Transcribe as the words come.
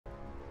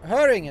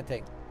Hör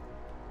ingenting.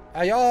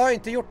 Ja, jag har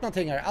inte gjort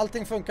någonting här.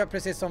 Allting funkar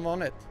precis som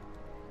vanligt.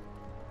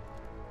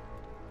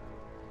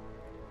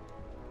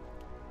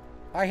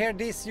 I hear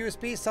this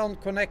USB sound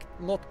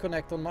not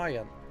connect on my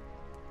end.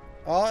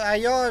 Ja,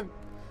 jag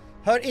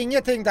hör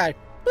ingenting där.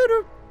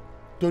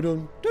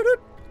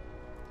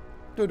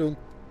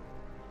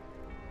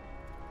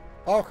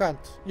 Ja,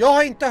 skönt. Jag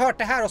har inte hört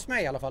det här hos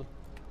mig i alla fall.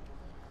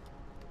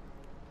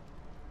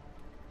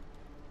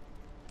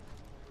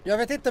 Jag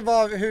vet inte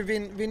hur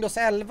Windows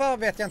 11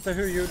 vet jag inte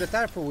hur ljudet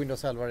är på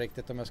Windows 11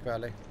 riktigt om jag ska vara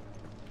ärlig.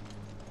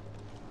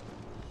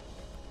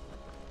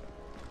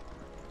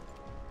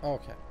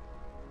 Okej.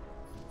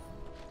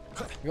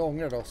 Vi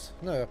ångrade oss.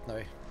 Nu öppnar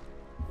vi.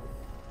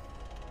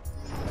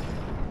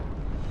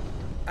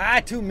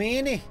 Too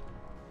many.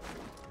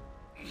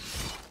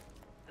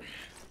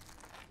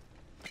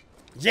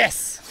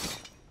 Yes!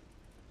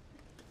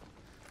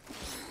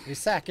 Vi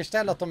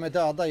säkerställer att de är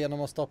döda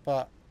genom att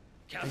stoppa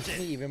en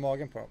kniv i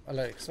magen på dem.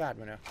 Eller svärd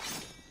menar jag.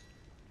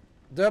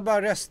 Du har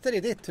bara röster i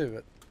ditt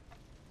huvud.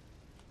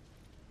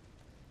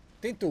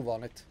 Det är inte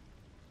ovanligt.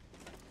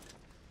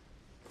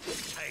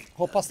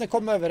 Hoppas ni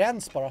kommer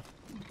överens bara.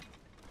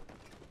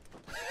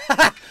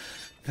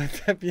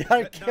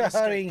 Björk, jag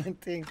hör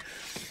ingenting.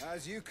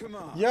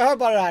 Jag hör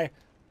bara det här.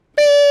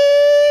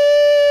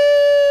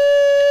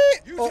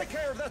 You take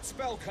care of that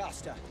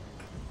spellcaster.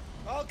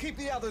 I'll keep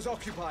the others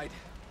occupied.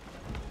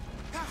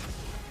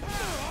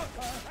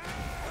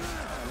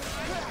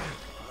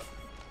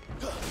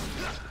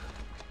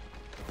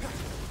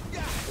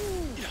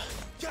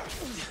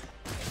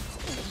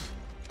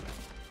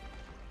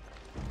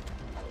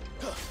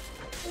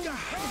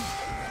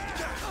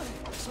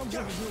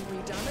 Someone will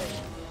be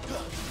damaged.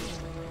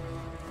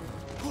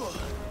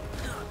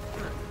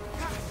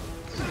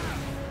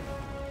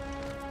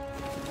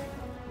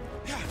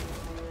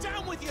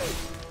 Down with you!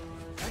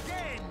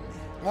 Again!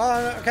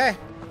 Ja, okej.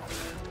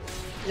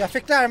 Jag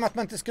fick lära mig att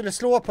man inte skulle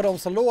slå på dem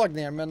som låg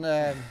ner, men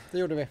det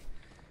gjorde vi.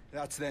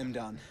 That's them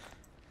done.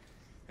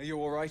 Are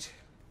you all right?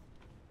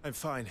 I'm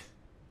fine.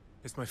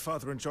 It's my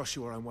father and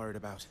Joshua I'm worried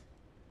about.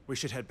 We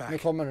should head back. Nu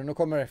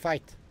kommer det.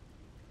 Fight.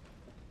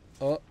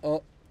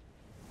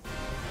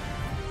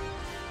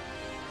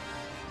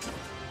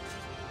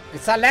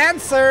 It's a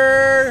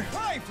Lancer!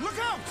 Clive, look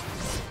out!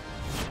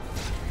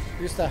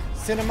 Just det.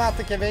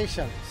 Cinematic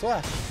evasion.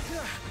 Så.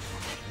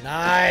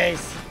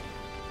 Nice!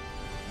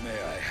 May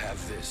I have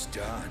this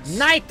dance?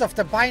 Knight of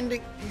the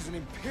Binding... He's an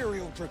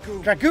Imperial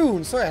Dragoon.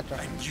 Dragoon, så heter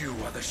det. And you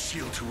are the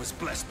shield who was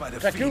blessed by the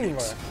Dragoon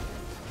var Phoenix.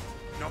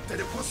 det. Not that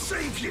it will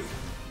save you!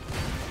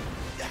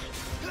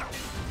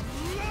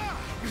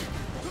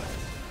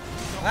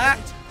 Nej.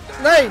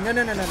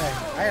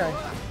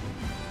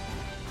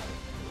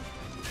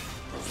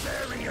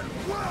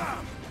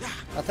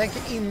 Jag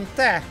tänker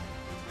inte.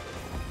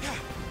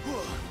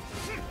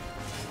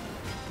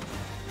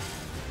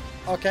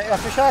 Okej, jag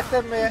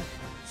försökte med...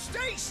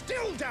 Stay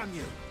still, damn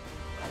you!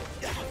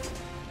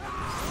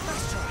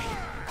 Let's try.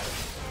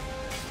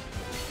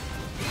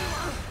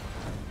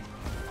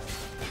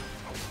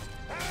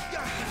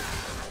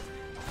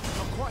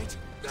 Not quite.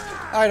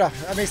 Aj då,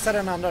 jag missade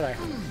den andra där.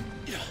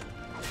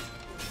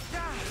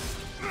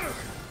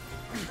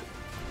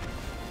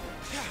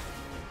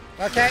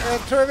 Okej, jag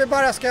tror vi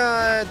bara ska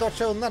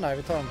dodga undan här.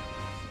 Vi tar dem.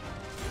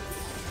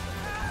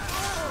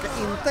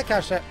 Ska inte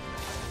kanske...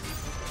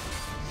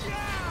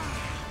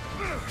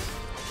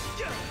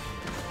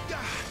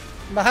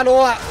 Men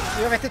hallå,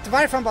 jag vet inte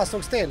varför han bara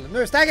stod still.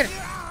 Nu, Stagger!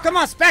 Come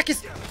on, smack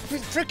his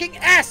freaking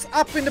ass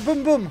up in the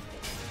boom boom!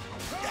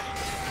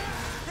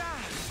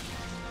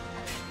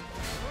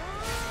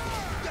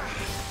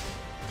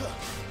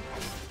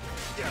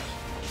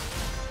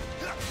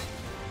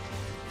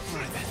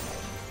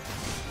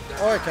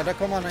 Oj, där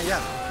kommer han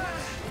igen.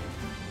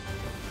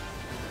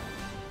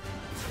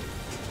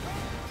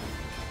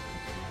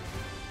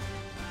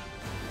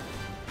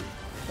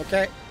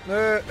 Okej,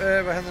 nu,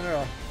 vad händer nu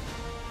då?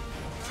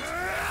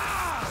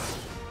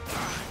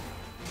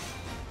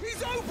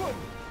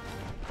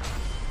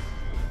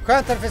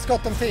 Skönt att det finns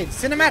gott om tid.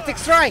 Cinematic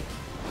strike!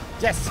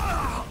 Yes!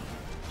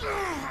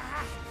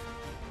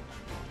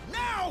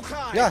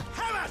 Ja!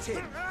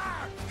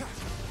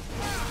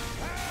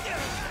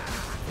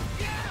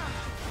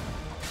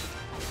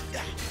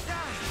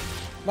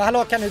 Men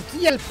hallå, kan du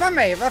hjälpa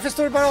mig? Varför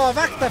står du bara och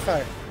avvaktar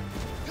för?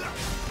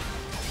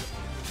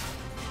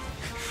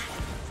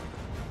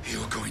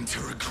 You're going to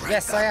regret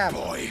Yes, I am.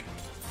 that, boy.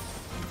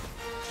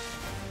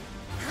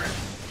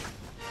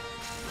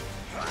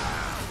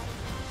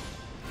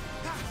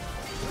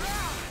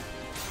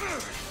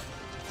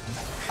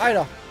 Aj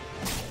då.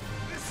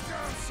 This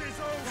dance is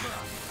over.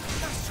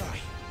 Let's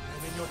try.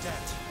 I'm in your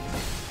debt.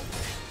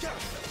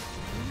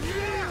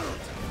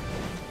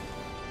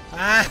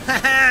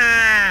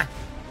 Ahaha!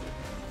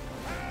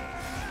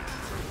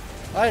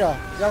 Aj då,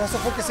 jag måste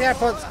fokusera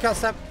på att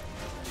kasta.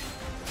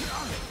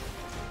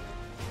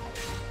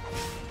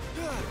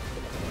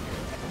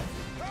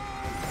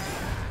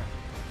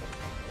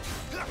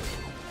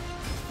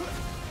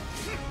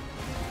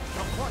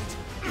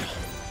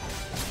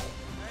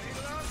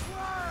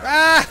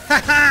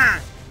 Ah!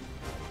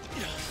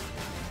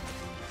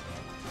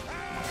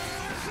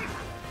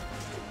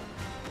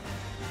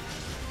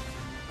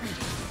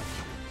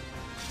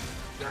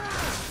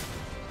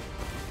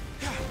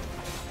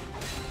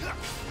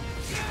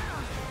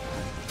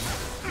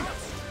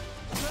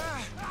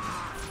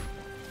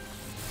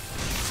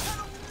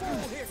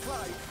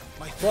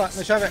 Bra,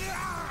 nu kör vi.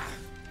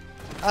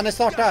 Han är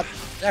startad.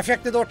 Jag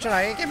försökte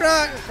dodgarna. Gick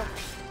bra.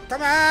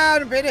 Kom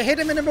här. Hit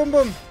him in the boom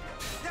boom.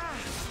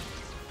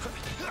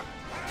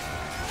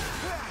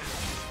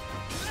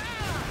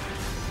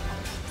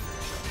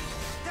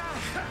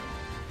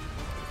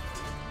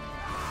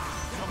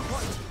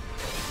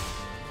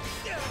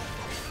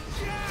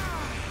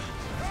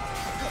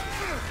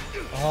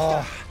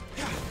 Oh.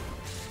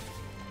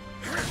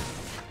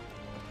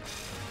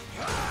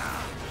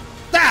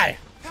 Där!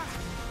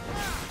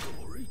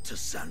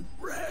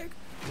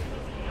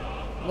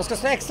 Man ska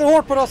slå extra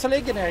hårt på de som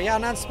ligger ner.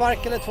 Gärna en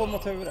spark eller 2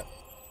 mot huvudet.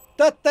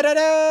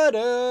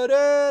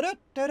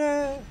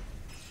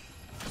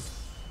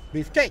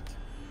 Beefcake.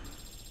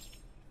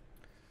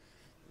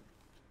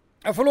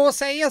 Jag får lov att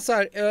säga så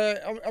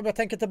här. Om jag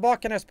tänker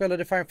tillbaka när jag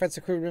spelade Final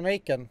Fantasy 7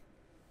 remaken.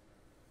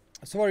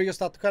 Så var det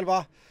just att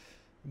själva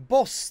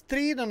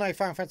bossstriderna i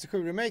Final Fantasy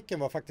 7 remaken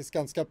var faktiskt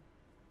ganska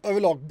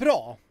överlag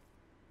bra.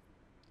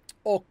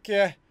 Och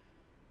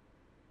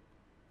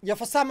jag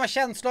får samma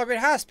känsla över det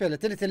här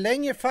spelet. Det är lite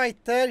längre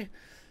fighter.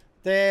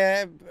 Det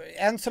är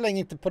än så länge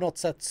inte på något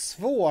sätt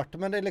svårt.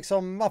 Men det är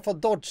liksom, man får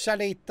dodga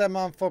lite.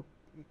 Man får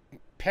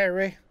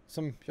parry,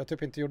 som jag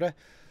typ inte gjorde.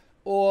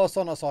 Och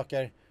sådana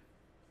saker.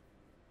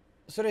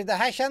 Så det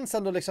här känns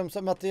ändå liksom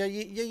som att jag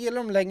gillar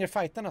de längre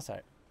fighterna så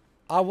här.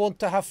 I want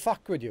to have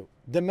fuck with you.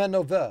 The men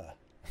of över.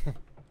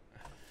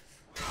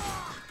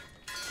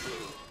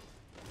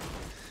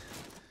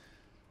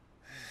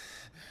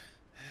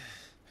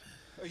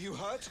 Are you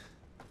hurt?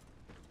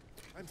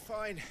 I'm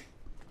fine.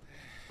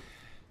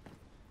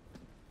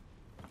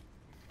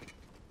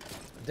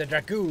 The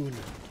Dragoon.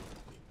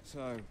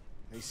 So,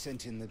 they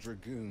sent in the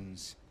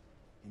Dragoons.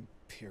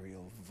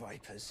 Imperial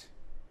Vipers.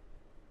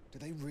 Do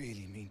they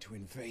really mean to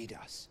invade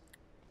us?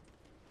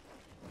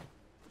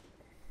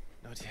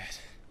 Not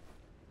yet.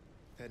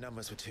 Their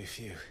numbers were too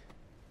few.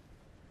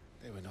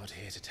 They were not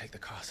here to take the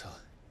castle.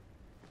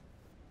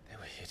 They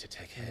were here to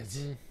take heads.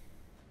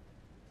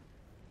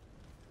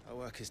 Our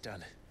work is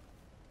done.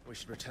 We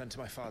should return to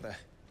my father.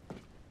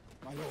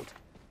 My lord,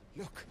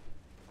 look.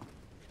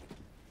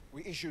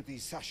 We issued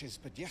these sashes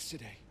but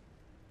yesterday.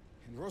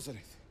 In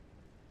Rosalith.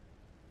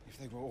 If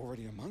they were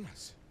already among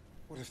us,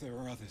 what if there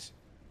were others?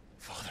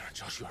 Father and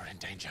Joshua are in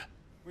danger.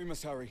 We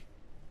must hurry.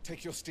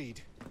 Take your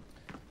steed.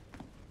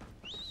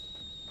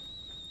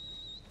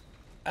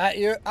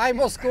 Jag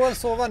måste gå och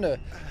sova nu.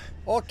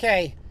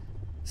 Okej.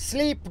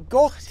 Sleep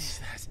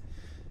gott.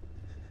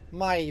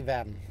 My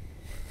vän.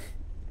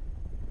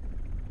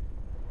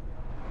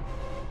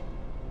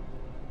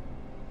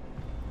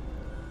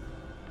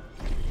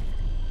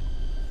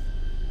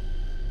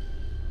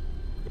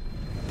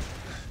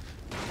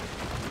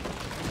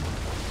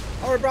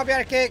 Ha det bra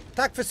Bjerke.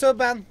 Tack för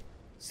subben.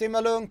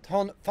 Simma lugnt.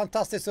 Ha en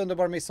fantastiskt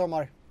underbar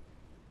midsommar.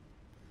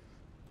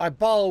 I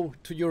bow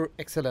to your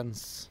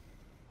excellence.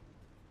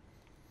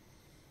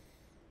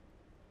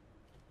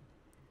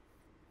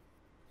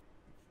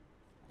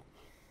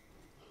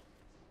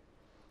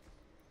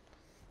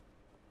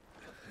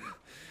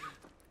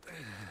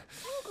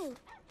 Uncle,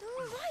 they're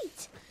all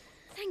right.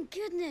 Thank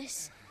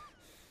goodness.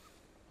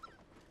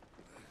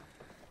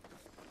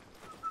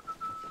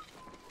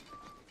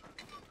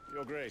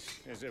 Your Grace,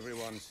 is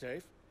everyone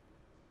safe?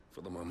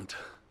 For the moment.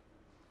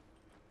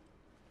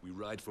 We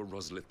ride for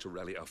Rosalith to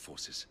rally our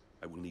forces.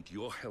 I will need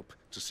your help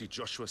to see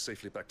Joshua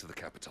safely back to the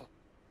capital.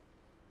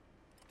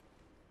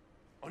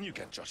 On you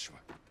get, Joshua.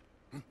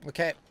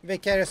 Okej,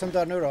 vilka är det som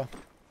dör nu då?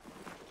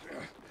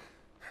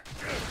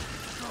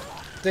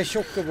 The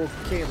Chocobo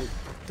kill.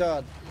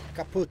 Död.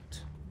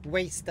 Kaputt.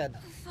 Wasted.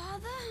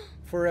 Father?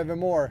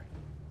 Forevermore.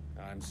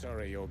 I'm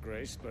sorry, Your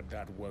Grace, but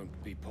that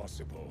won't be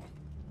possible.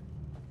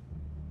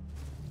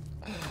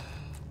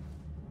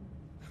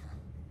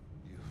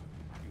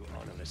 You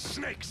honorless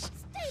snakes!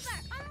 Stay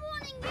back! I'm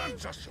warning you! Run,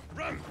 Joshua,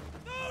 run!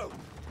 No!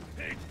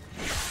 Hey.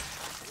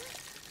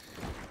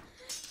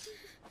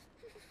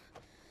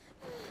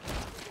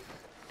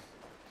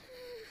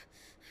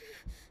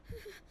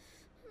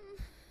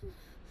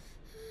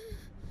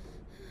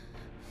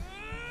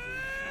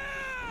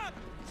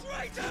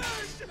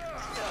 Traitors!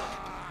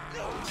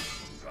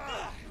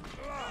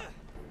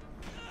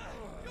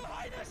 Your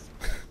Highness!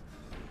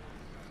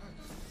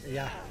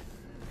 Ja.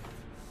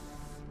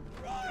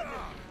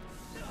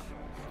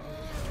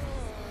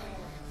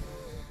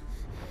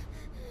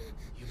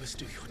 You must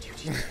do your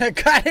duty.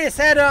 Cut his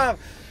head off!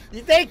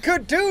 They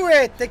could do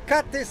it! They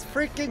cut his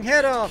freaking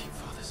head off!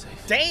 Father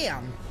safe.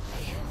 Damn!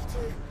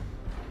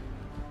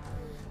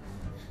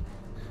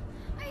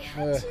 I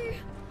have to.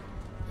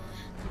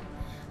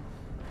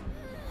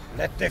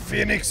 Let the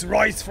phoenix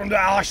rise from the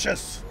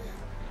ashes!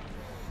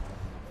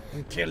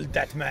 And kill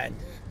that man.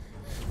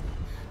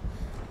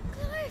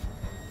 Clive,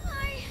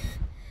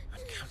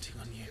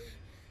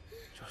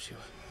 Joshua.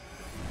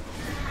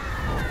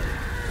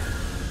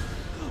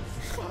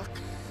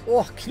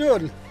 Åh,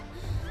 knull!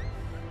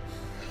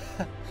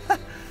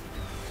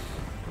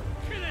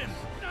 Kill him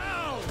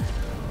now!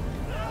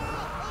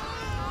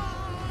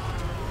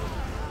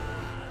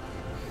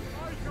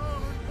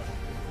 Eikon!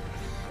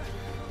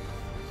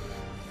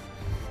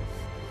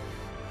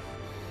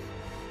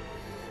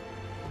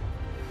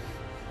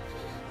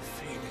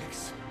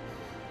 Phoenix.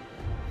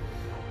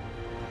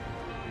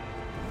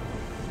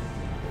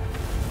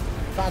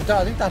 Fan,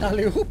 dödade inte han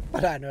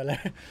allihopa där nu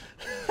eller?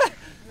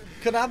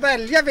 Kunde han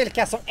välja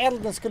vilka som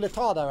elden skulle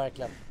ta där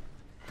verkligen?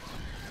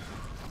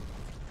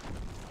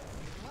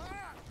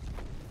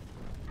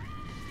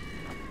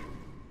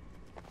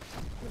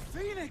 The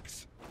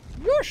Phoenix!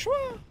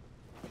 Joshua!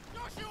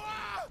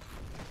 Joshua!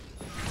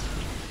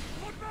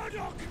 Lord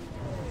Murdoch!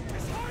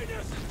 His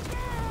Highness!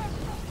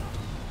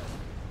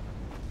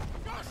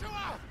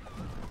 Joshua!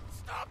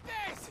 Stop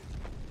this!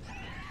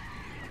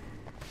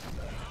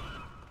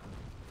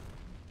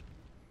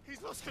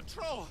 He's lost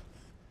control.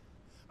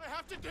 I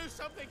have to do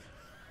something.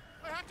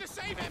 I have to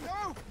save him.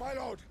 No, my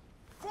lord!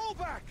 Fall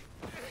back!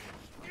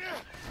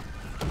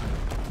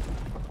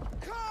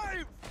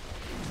 Climb!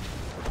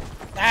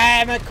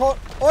 Nej men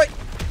oj!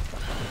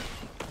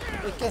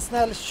 Vilken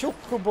snäll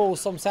chocobo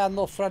som sen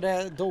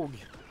offrade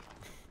dog.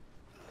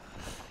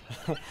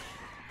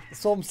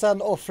 Som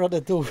sen offrade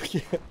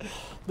dog.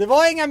 Det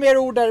var inga mer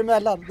ord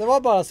däremellan. Det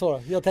var bara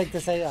så jag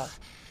tänkte säga.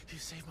 You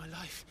saved my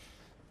life.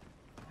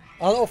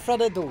 Han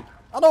offrade dog.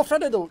 Han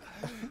offrade dog.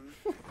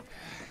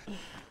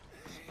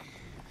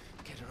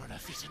 Get her on her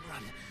feet and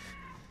run.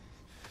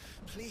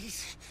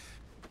 Please.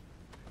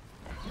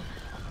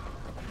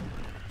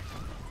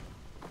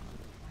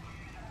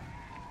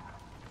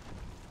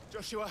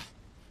 Joshua,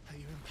 are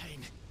you in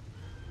pain?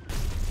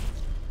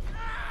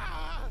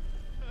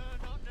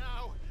 Not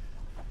now.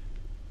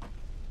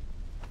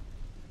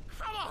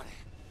 Come on!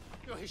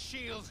 You're his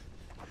shield.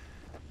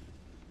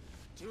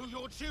 Do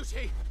your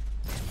duty.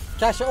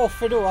 Kanske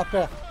offer då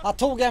att han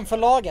tog en för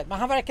laget, men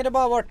han verkade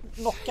bara varit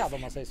knockad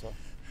om man säger så.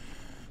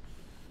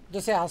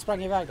 Du ser han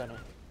sprang iväg där nu.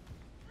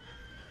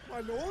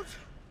 My lord?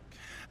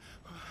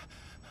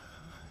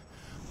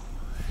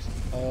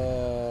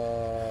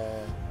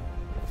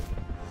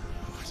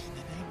 What in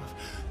the name of...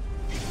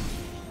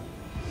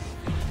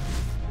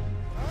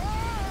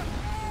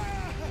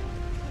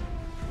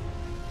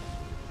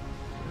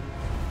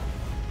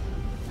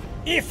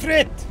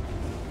 Ifrit!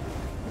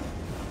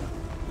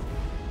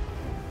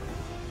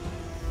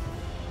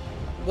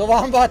 Då var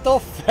han bara ett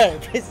offer,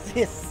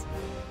 precis.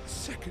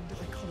 Second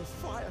icon of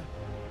fire.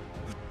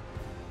 But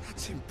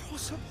that's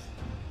impossible.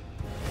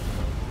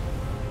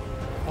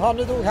 Ja,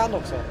 nu dog han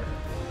också.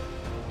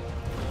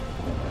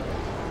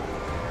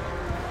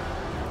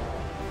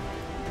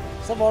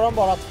 Så var de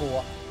bara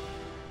två.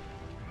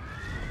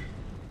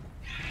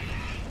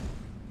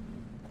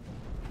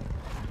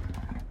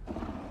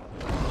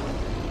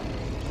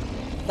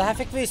 Det här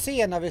fick vi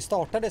se när vi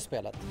startade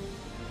spelet.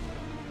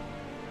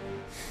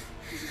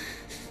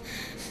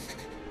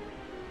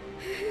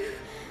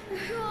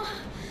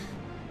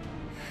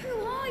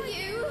 Who are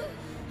you?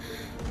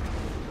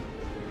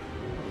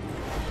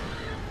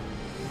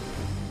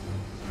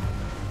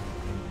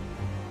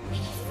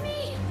 Leave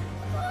me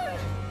alone.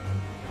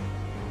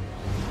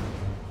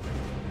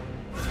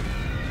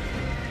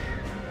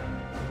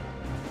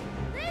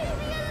 Leave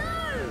me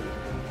alone.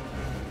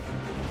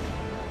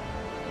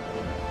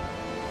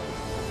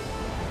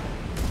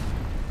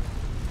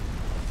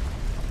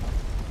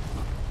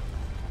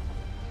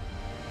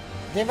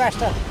 Det är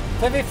värsta.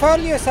 För vi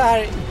följer så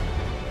här.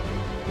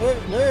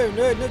 Nu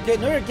är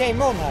det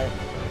game on här.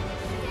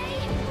 Stay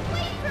away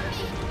from me.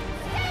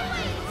 Stay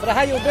away. För det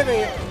här gjorde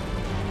vi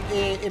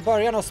i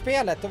början av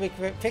spelet och fick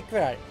vi det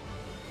här.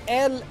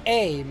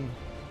 L-aim.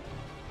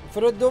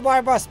 För då var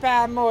det bara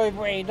spam och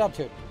evada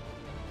typ.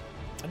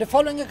 The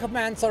following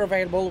commands are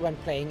available when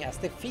playing as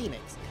the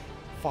Phoenix.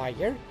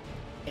 Fire,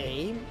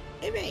 aim,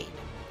 evade.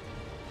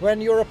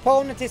 When your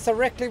opponent is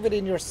directly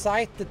within your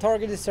sight, the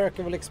targeted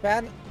circle will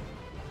expand.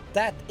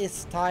 That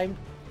is the time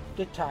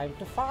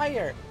to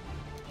fire.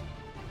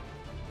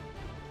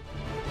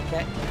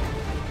 Okay.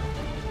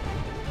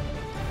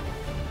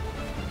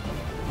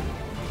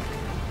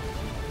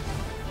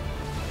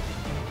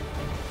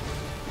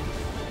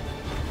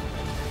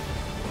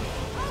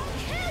 I'll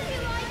kill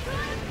you,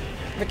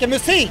 Eikon. Vilken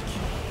musik!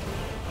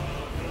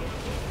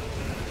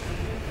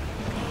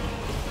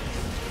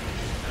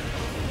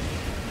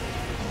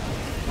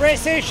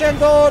 Precision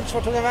dodge!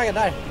 Vart tog den vägen?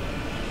 Där.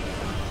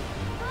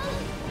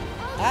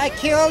 I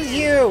kill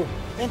you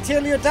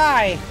until you die.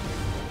 Eikon?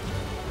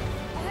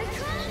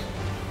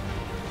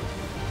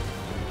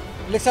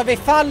 Liksom vi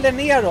faller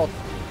neråt.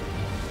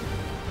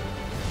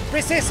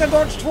 Precision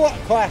dodge 2.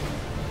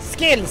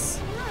 Skills.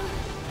 No,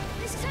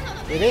 this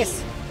cannot be. It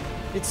is.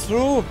 It's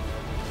true.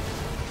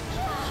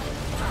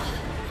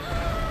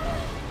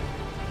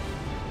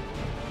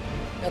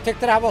 Jag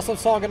tyckte det här var som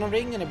Sagan om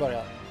ringen i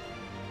början.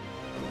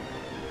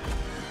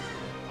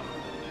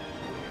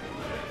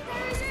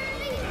 There is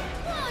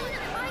only one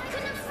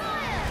Eikon of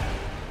fire.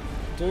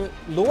 Du,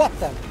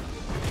 låten.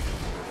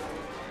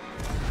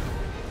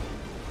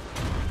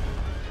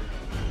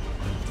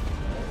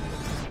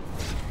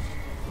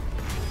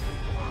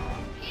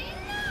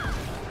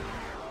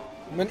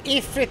 Men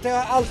Ifrit har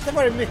alltid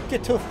varit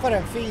mycket tuffare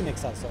än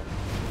Phoenix alltså.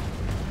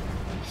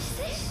 Is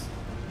this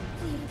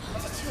the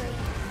repository?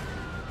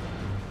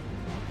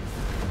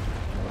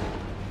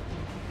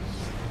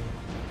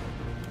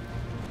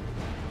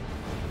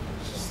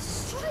 He's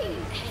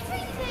destroying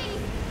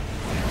everything.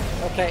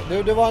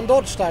 Okej, det var en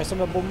dodge där som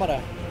jag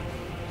bommade.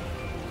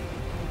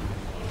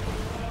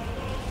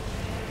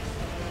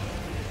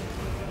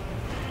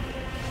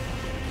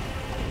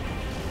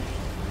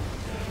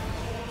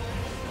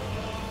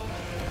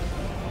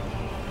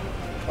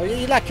 Och jag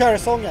gillar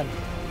körsången.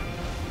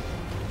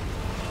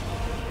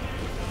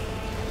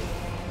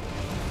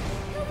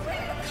 He'll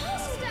bring the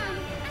castle down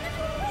and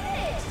everyone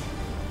with it.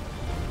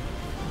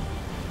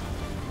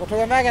 Vart tog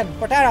han vägen?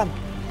 Vart är han?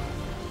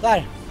 Där.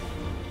 I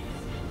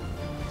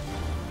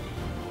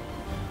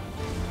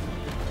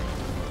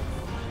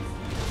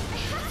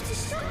have to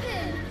stop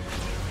him.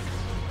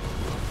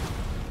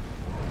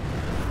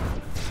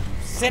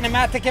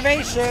 Cinematic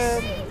evasion!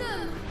 Save them.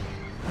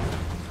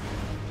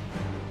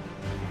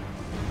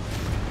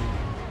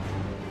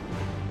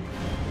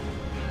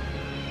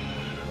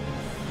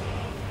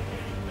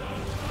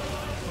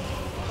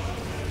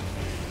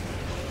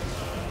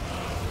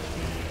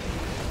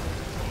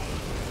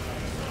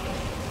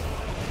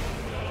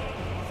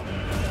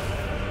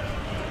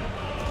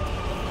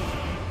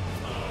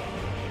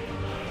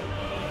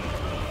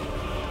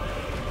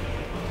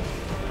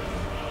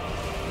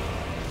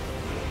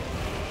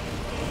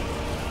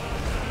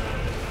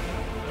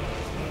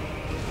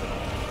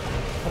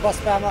 Jag bara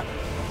spammar.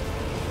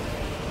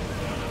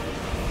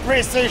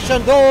 Precision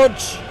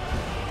dodge!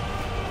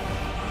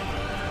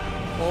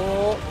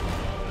 Och...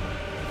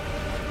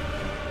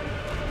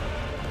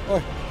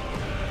 Oj.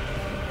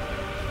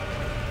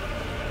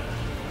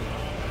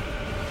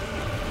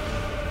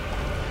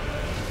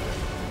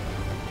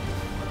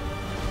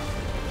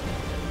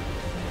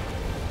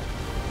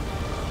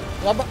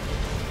 Jag bara...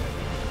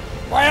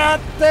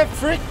 What the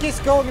frick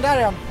is going? Där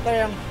är han. Där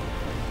är han.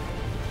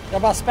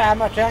 Jag bara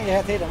spammar triangel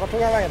hela tiden. Vart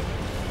tog jag vägen?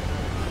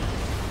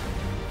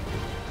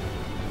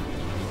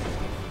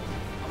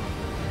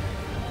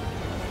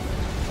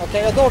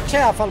 Okej, jag dodgade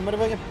i alla fall, men det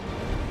var ingen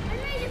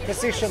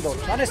precision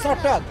dodge. Han är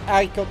snart död.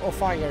 Eikon och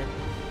fire.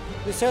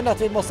 Det är synd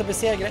att vi måste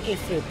besegra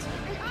Ifrit.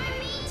 And I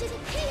mean to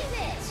defeat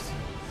it.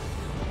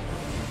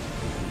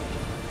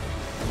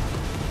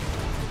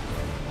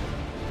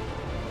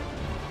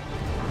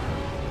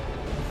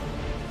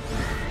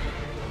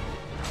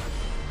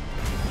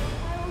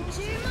 I will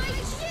do my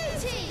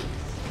duty.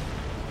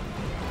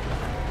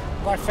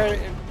 Varför?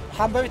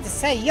 Han behöver inte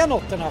säga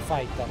något i den här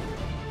fighten.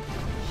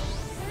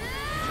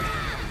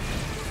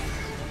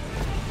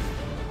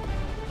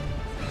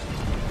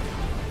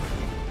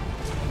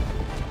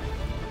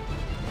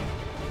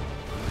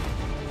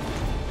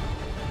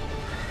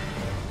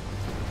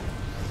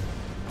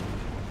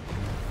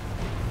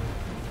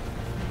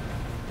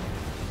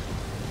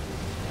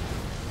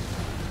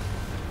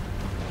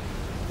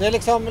 Det är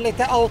liksom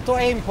lite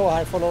auto-aim på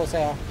här, får jag lov att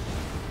säga.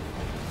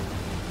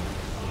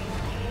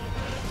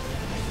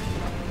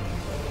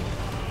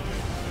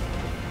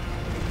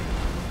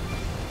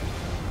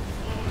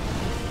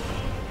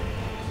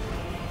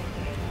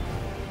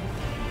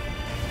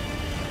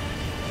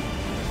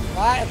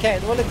 Nej, okej,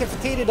 det var lite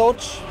för tidig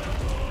dodge.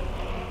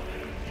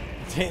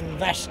 Din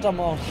värsta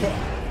mörk.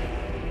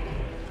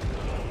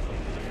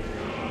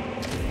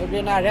 Det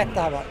blir nära rätt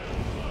det här va.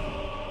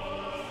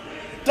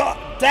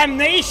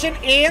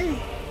 Damnation in!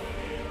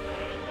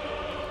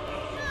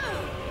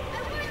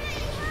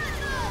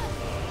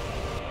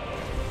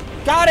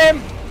 Got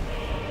him!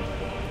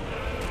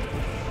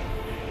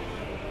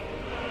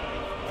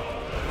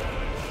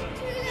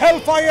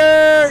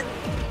 Hellfire!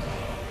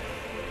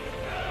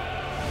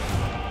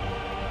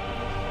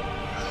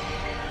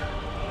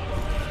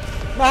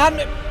 Men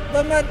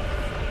My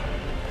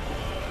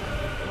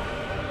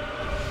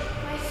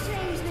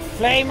flames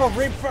may Flame of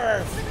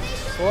Rebirth!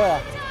 Så ja.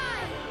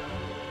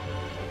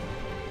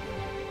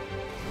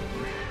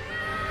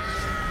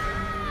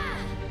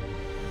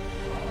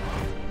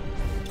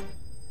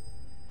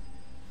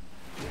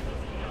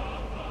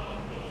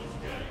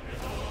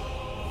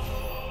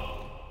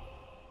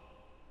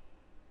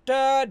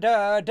 Da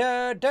da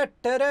da da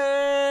da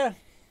da.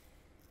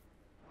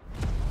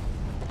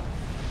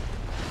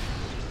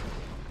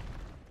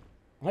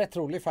 Rätt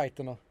rolig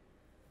fighten då.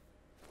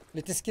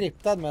 Lite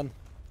skriptad men...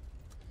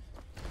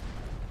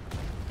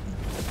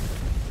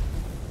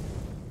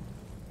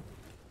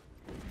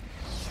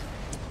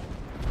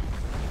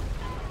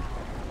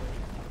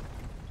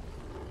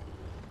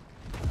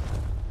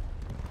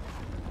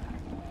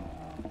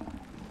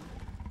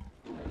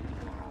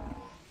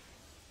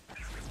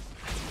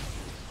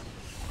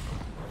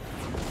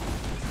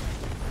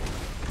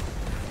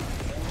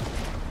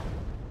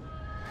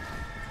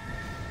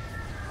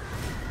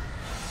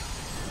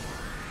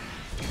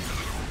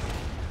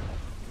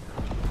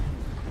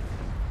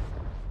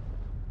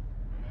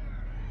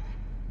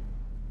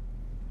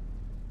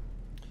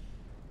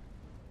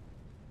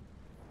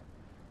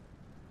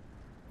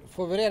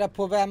 får vi reda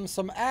på vem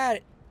som är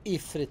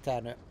Ifrit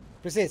här nu.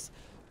 Precis.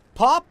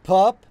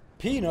 Pop,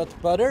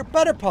 peanut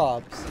butter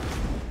pops.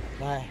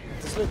 Nej,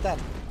 inte slut än.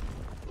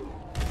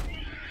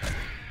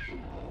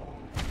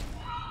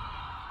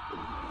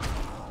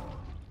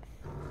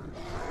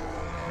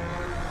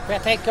 För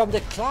jag tänker om det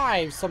är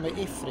Clive som är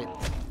Ifrit.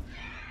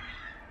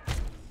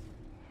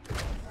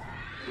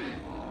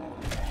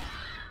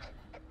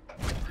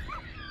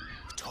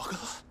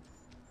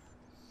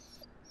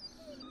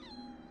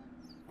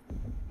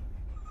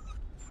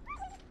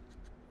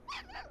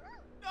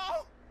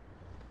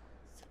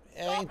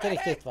 Inte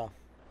riktigt va?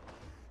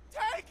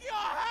 Take your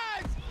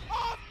hands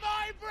off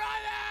my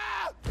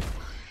brother!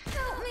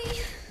 Help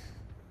me!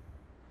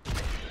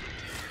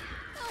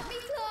 Help me,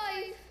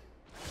 Clive!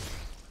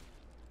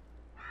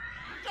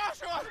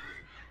 Joshua!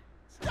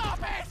 Stop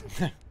it!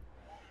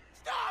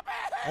 Stop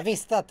it! Jag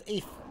visste att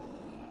I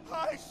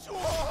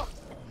swore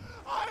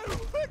I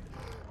would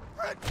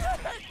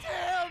protect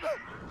him!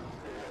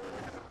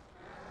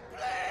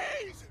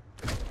 Please!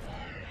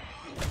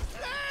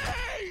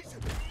 Please!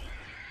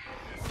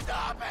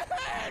 Stop it!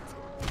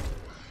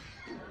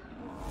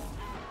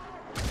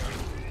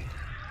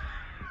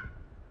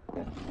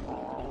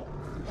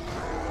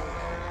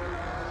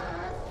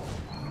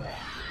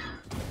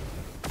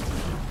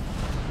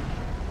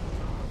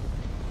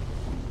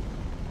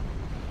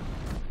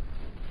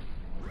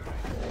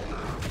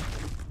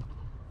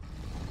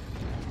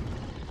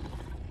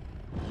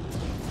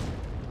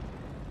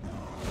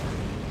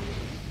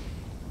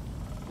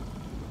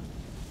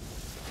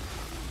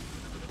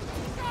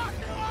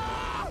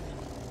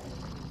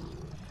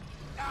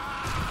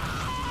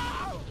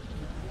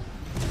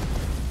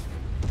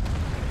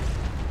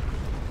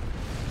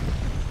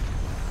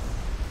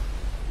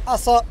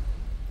 Alltså...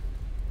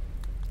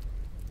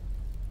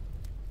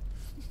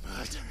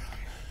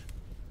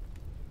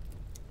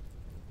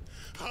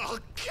 I'll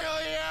kill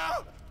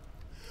you!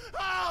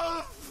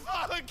 I'll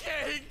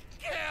fucking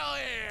kill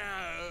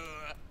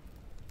you!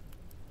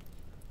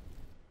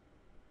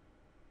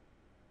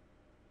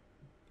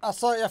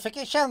 Alltså, jag fick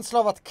en känsla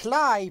av att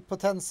Clive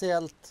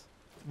potentiellt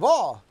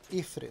var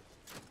Ifrit.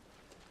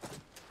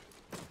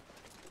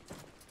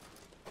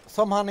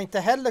 Som han inte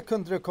heller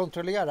kunde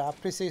kontrollera,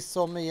 precis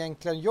som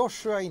egentligen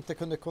Joshua inte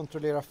kunde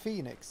kontrollera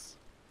Phoenix.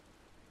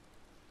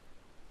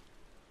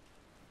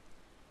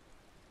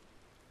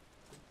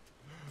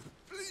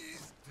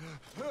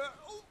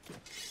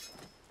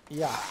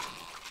 Ja.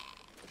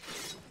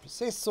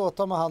 Precis så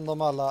tar man hand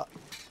om alla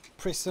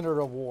prisoner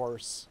of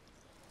wars.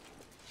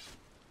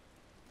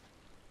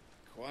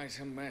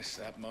 Quite a mess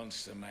that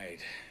monster made.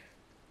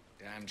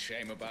 Damn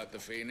shame about the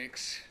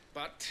Phoenix,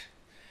 but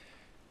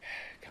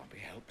can't be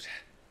helped.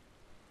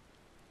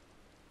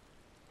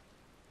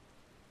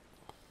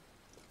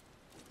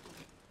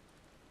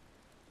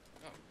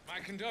 Oh, my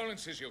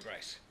condolences, Your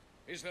Grace.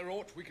 Is there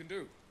aught we can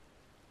do?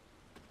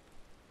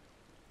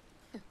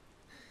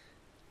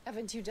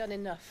 Haven't you done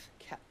enough,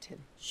 Captain?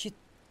 She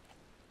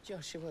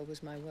Joshua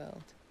was my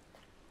world.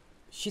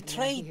 He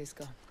He is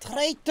gone.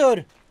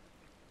 traitor!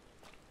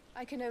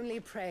 I can only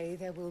pray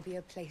there will be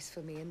a place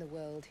for me in the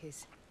world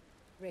his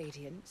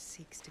radiance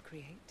seeks to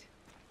create.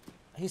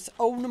 His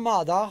own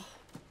mother.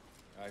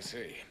 I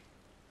see.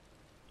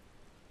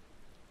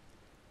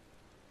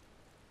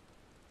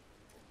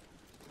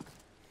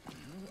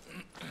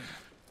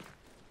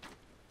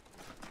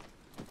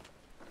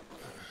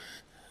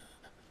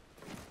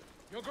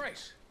 Your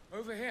Grace,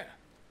 over here.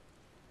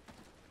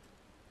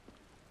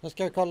 Nu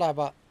ska vi kolla här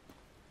bara.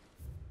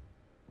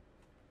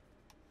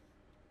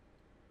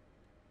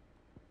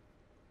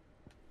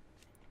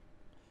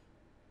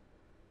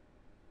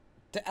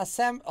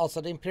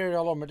 The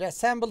Imperial Army, the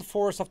assembled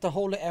force of the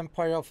Holy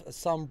Empire of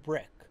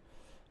Sombrek.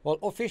 While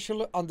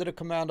officially under the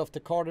command of the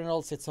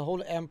Cardinals, it's the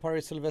Holy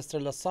Empire Sylvester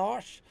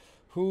Lesage,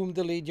 whom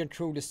the Legion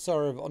truly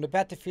serve. On the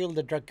battlefield,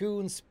 the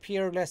Dragoons,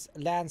 peerless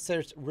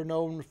Lancers,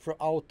 renowned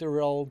throughout the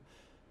realm,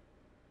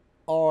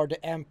 are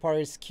the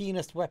Empire's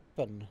keenest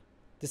weapon,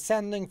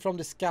 descending from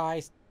the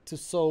skies to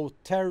sow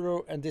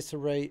terror and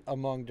disarray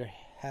among their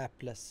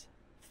hapless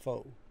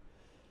foe.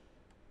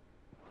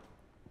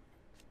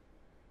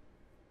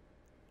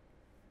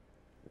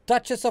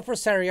 Duchess of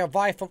Rosaria,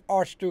 wife of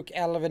Archduke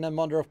Elvin and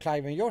mother of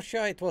Clive and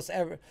Joshua, it was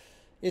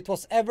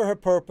ever her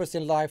purpose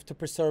in life to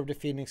preserve the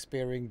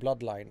Phoenix-bearing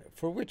bloodline,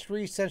 for which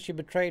reason she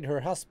betrayed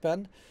her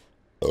husband,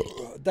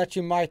 that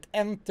she might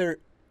enter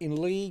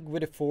in league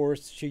with the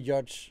force she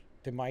judged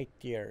the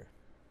mightier,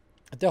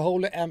 the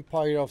Holy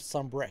Empire of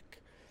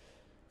Sombrek.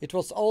 It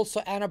was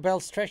also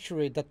Annabelle's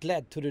treachery that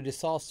led to the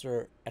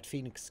disaster at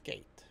Phoenix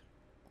Gate.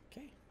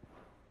 Okay.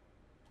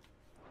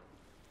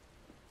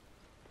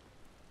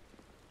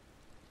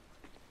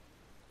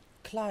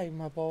 Clive,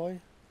 my boy.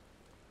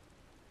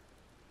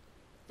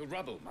 The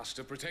rubble must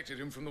have protected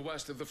him from the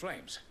worst of the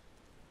flames.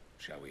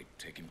 Shall we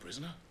take him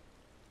prisoner?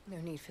 No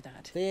need for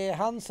that. Det är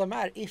han som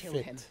är Kill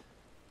him. Ifrit.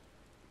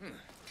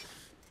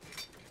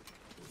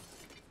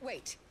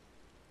 Wait.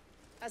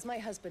 As my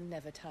husband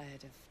never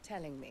tired of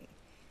telling me,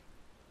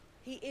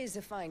 he is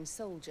a fine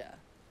soldier.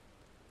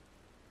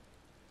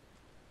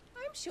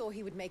 I'm I'm sure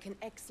he would make an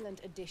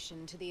excellent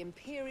addition to the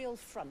Imperial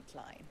front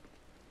line.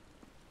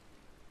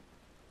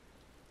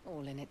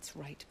 All in its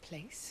right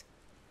place.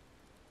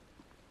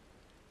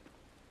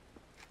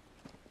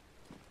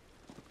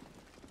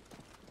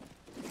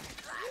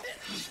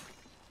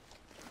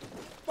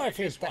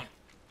 Varför inte?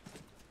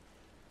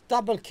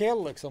 Double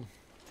kill liksom.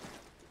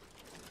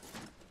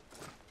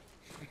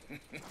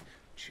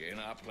 Chin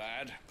up,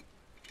 lad.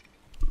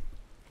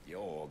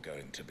 You're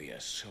going to be a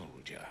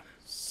soldier.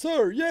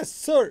 Sir, yes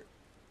sir!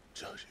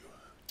 Joshua.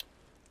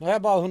 Nu har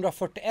jag bara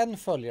 141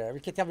 följare.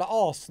 Vilket jävla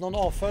as. Någon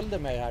avföljde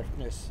mig här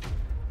nyss.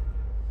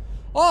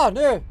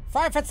 Nu!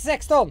 Final Fantasy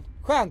 16!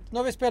 Skönt! Nu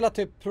har vi spelat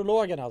typ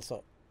prologen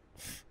alltså.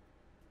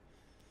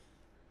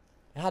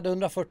 Jag hade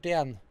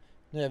 141.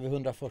 Nu är vi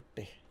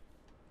 140.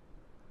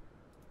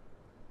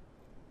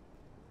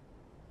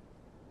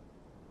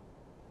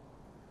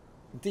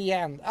 The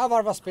end.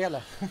 Varva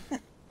spelet.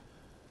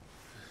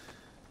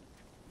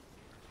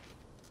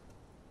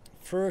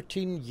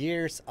 13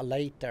 years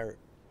later.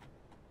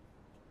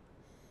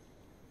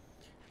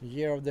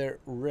 Year of the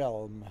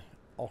Realm.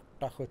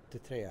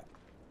 873.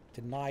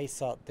 To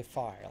Nysa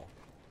Defile.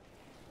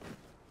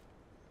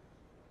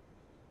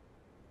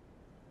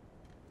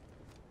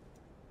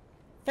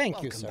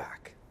 Thank you, sir. Welcome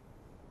back.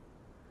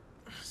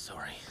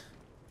 Sorry.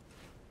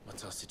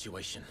 What's our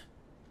situation?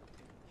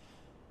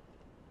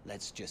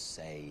 Let's just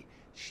say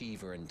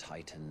Shiva and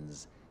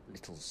Titan's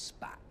little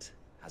spat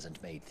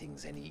hasn't made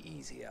things any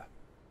easier.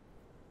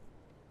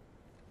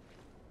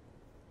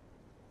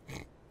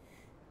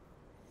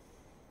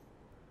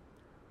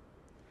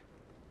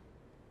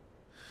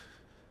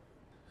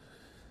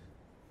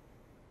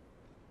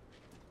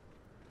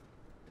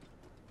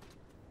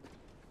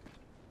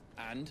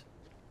 And?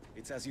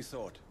 It's as you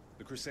thought.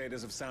 The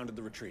Crusaders have sounded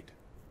the retreat.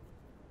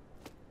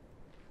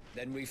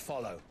 Then we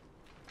follow.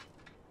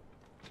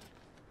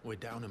 We're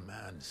down a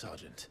man,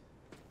 Sergeant.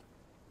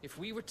 If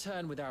we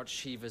return without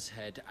Shiva's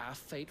head, our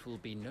fate will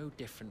be no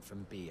different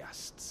from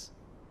Biast's.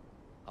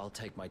 I'll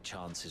take my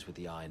chances with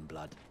the Iron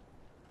Blood.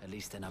 At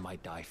least then I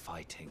might die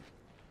fighting.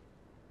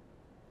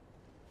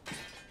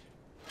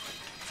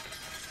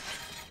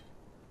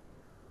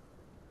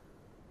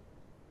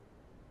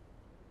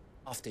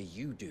 After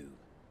you do,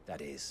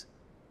 that is.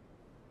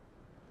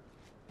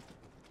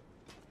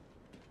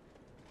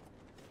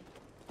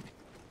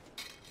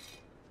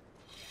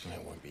 I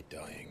won't be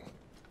dying.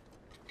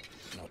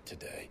 Not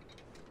today.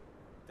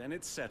 Then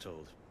it's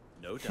settled.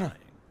 No dying.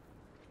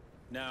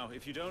 Now,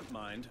 if you don't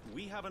mind,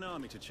 we have an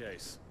army to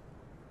chase.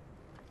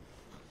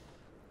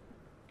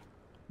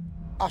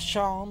 A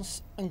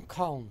chance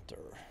encounter.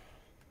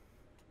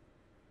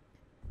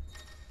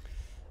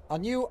 A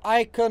new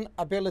Eikon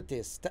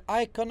abilities. The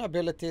Eikon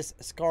abilities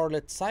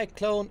Scarlet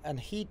Cyclone and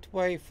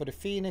Heatwave for the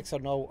Phoenix are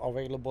now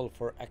available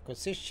for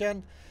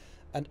acquisition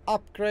and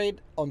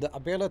upgrade on the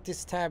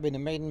abilities tab in the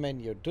main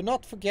menu. Do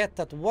not forget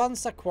that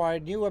once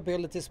acquired, new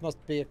abilities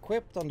must be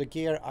equipped on the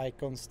gear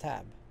icons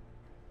tab.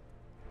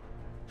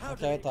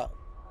 Okay, vänta.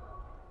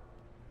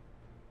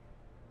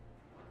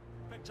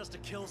 Expect us to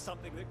kill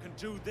something that can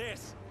do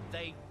this.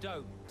 They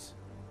don't.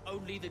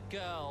 Only the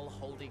girl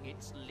holding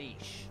its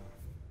leash.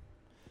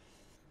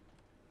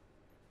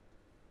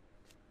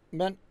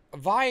 Men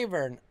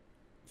Wyvern,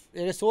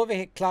 är det så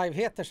Clive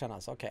heter sen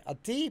alltså? Okay. A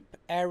deep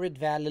arid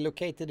valley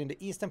located in the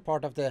eastern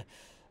part of the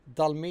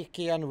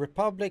Dalmatian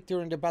Republic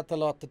during the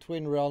Battle of the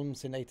Twin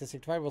Realms in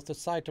 1865 was the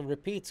site of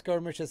repeat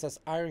skirmishes as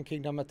Iron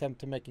Kingdom attempt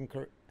to make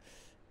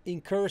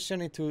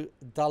incursion into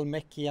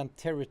Dalmatian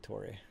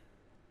territory.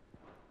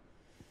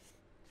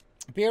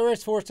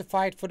 Bearers forced to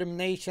fight for the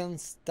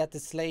nations that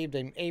enslaved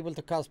them, able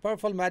to cast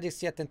powerful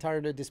magics yet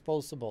entirely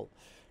disposable.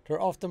 They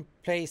are often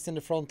placed in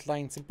the front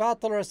lines in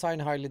battle or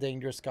assigned highly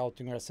dangerous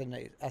scouting or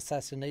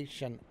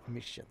assassination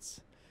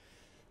missions.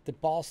 The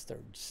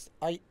Bastards.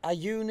 A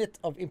unit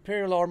of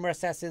Imperial armor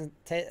assassins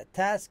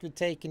tasked with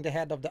taking the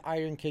head of the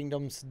Iron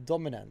Kingdom's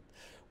dominant.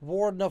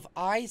 Warden of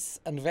Ice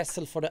and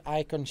vessel for the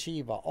Eikon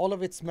Shiva. All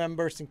of its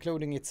members,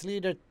 including its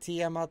leader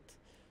Tiamat,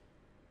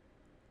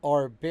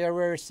 are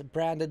bearers,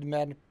 branded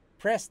men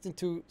pressed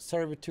into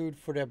servitude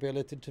for the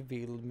ability to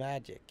wield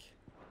magic.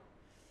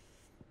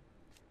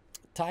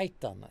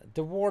 Titan,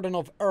 the Warden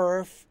of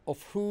Earth,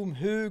 of whom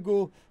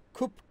Hugo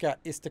Kupka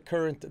is the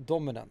current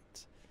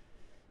dominant.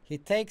 He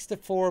takes the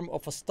form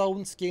of a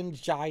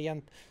stone-skinned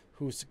giant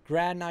whose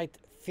granite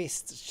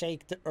fists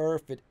shake the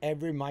earth with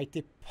every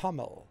mighty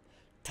pummel.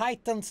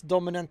 Titan's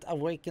dominant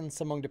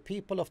awakens among the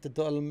people of the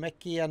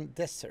Dalmatian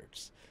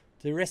deserts.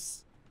 The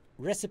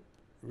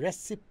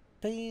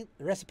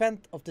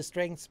recipient of the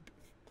strength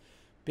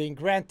being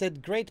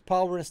granted great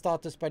power and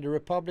status by the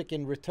Republic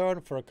in return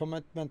for a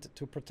commitment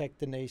to protect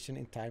the nation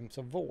in times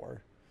of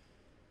war.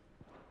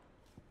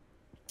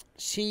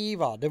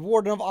 Shiva, the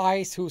Warden of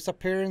Ice, whose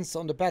appearance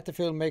on the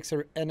battlefield makes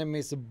her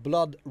enemies'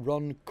 blood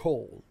run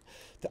cold.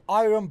 The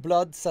Iron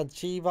Blood sent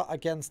Shiva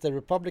against the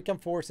Republican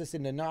forces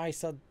in the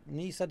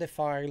Nysa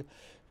Defile,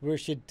 where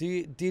she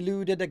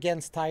deluded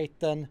against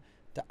Titan,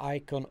 the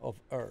Icon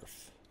of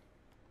Earth.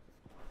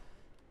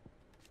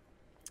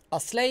 A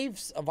slave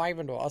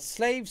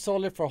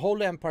soldier for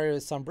Holy Empire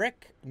Sunbreak,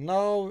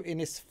 now in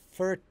his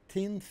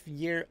 13th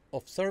year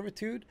of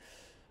servitude.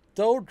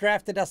 Though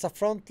drafted as a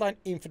frontline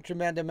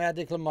infantryman, the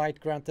magical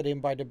might granted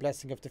him by the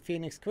blessing of the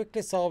Phoenix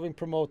quickly saw him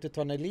promoted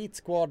to an elite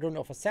squadron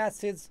of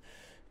assassins,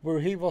 where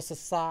he was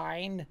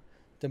assigned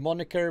the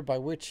moniker by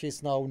which he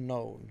is now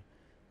known.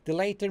 The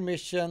later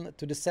mission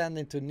to descend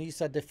into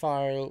Nisa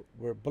Defile,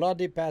 where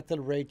bloody battle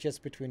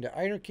rages between the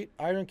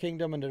Iron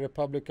Kingdom and the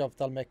Republic of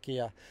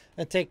Dhalmekia,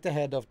 and take the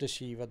head of the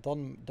Shiva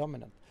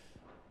dominant.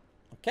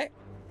 Okej.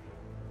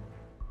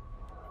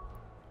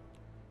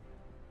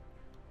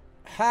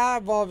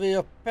 Här var vi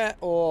uppe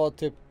och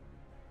typ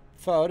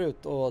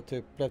förut och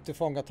typ blev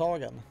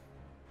tillfångatagen.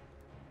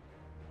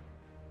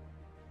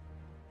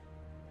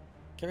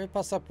 Kan vi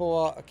passa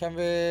på,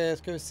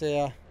 ska vi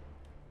se.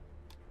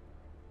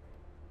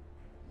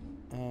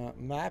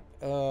 Map.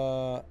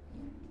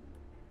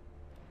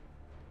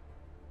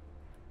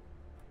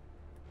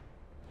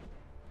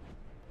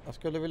 Jag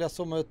skulle vilja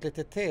zooma ut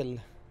lite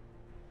till.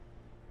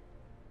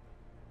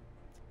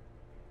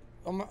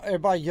 Är det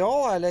bara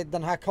jag eller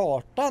den här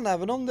kartan,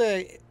 även om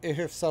det är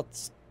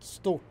hyfsat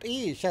stort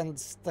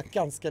känns den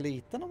ganska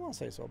liten om man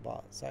säger så,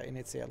 bara så här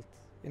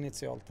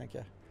initialt tänker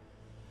jag.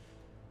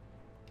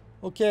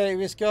 Okej,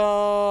 vi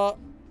ska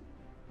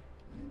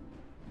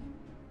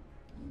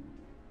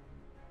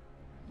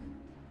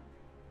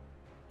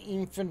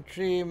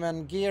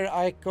infantryman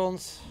gear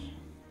icons.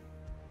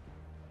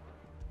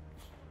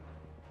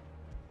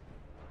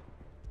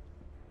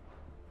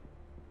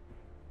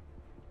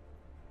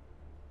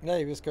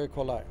 Nej, vi ska ju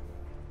kolla här.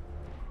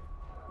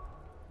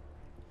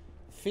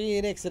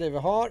 Phoenix är det vi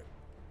har.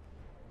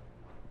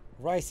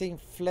 Rising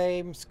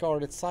Flame,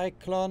 Scarlet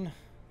Cyclone.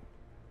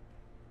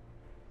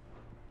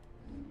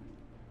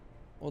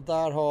 Och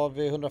där har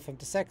vi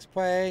 156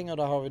 poäng och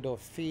där har vi då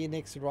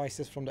Phoenix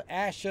Rises from the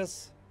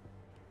Ashes.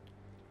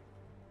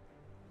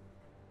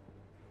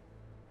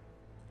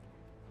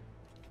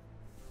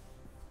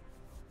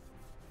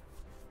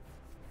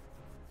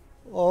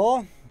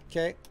 Ja,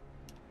 okej.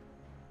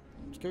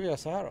 Ska vi göra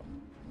så här då?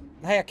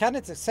 Nej, jag kan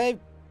inte. Save.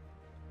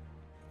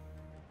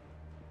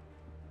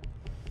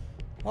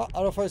 Ja,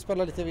 då får vi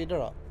spela lite vidare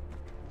då.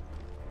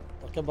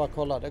 Jag kan bara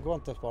kolla. Det går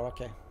inte att spara,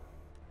 okej.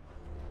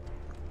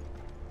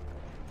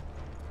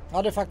 Jag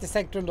hade faktiskt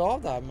tänkt runda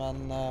av där,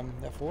 men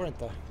jag får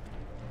inte.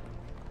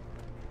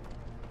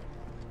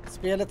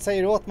 Spelet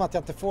säger åt mig att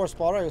jag inte får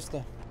spara just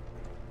det.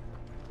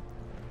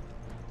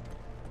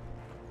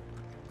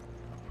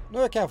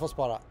 Nu kan jag få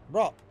spara.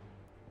 Bra.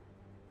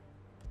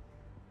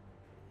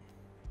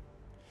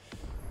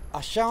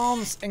 A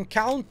chance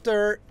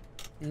encounter.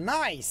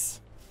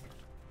 Nice.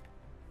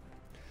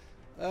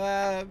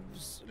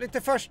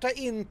 Lite första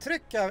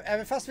intryck av,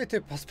 även fast vi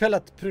typ har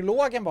spelat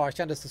prologen bara,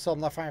 kändes det som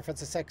när Final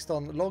Fantasy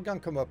 16 loggan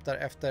kom upp där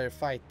efter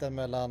fighten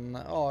mellan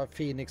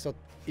Phoenix och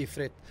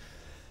Ifrit.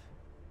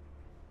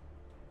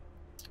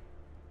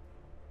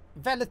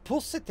 Väldigt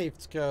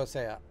positivt ska jag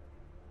säga.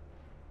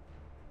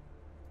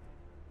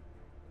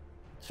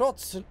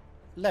 Trots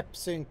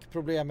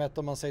läppsynk-problemet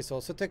om man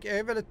säger så tycker jag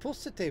är väldigt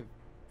positiv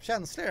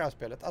känsla i det här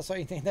spelet. Alltså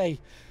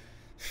nej.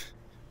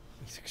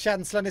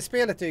 Känslan i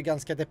spelet är ju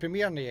ganska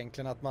deprimerande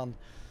egentligen, att man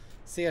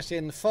ser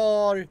sin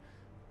far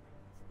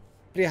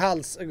bli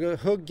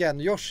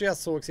halshuggen. Yoshia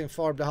såg sin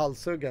far bli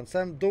halshuggen.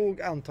 Sen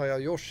dog, antar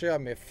jag, Yoshia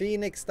med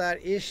Phoenix där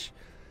ish.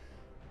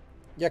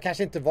 Jag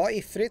kanske inte var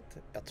Ifrit.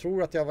 Jag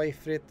tror att jag var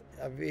Ifrit.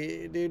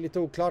 Det är lite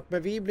oklart,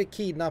 men vi blir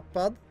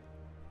kidnappad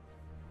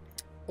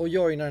och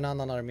joinar en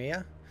annan armé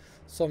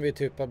som vi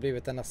typ har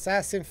blivit en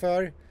assassin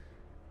för.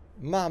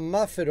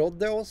 Mamma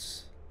förrådde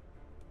oss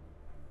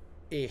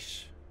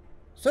ish.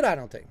 Så där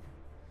någonting.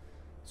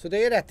 Så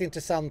det är rätt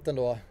intressant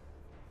ändå.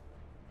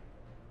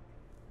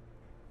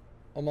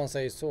 Om man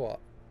säger så.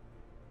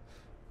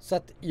 Så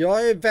att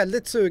jag är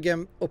väldigt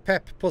sugen och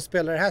pepp på att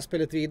spela det här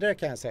spelet vidare,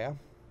 kan jag säga.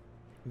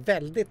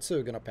 Väldigt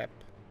sugen och pepp.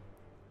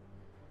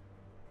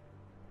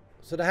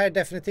 Så det här är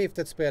definitivt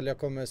ett spel jag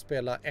kommer att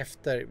spela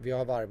efter vi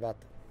har varvat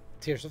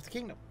Tears of the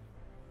Kingdom.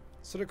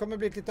 Så det kommer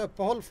bli ett litet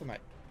uppehåll för mig.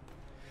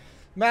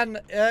 Men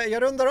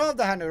jag rundar av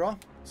det här nu då.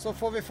 Så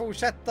får vi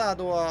fortsätta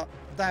då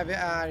där vi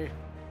är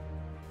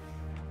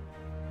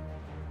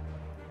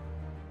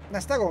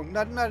nästa gång.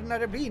 När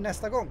det blir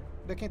nästa gång.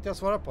 Det kan inte jag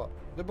svara på.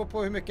 Det beror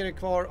på hur mycket det är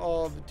kvar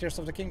av Tears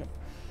of the Kingdom.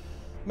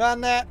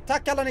 Men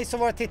tack alla ni som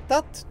varit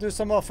tittat. Du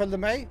som har följt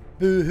mig.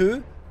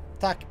 Buhu.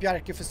 Tack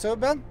Bjarke för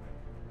subben.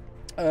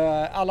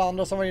 Alla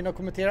andra som var inne och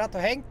kommenterat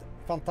och hängt.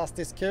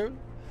 Fantastiskt kul.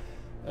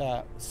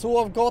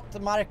 Sov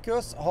gott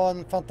Marcus. Ha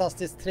en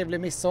fantastiskt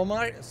trevlig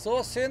midsommar.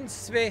 Så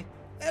syns vi.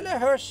 Eller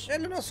hörs.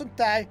 Eller något sånt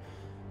där.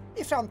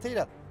 I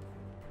framtiden.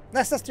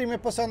 Nästa stream är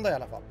på söndag i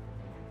alla fall.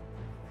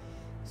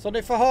 Så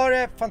ni får ha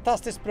det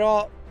fantastiskt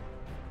bra.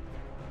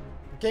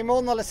 Game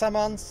on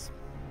allesammans.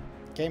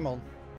 Game on.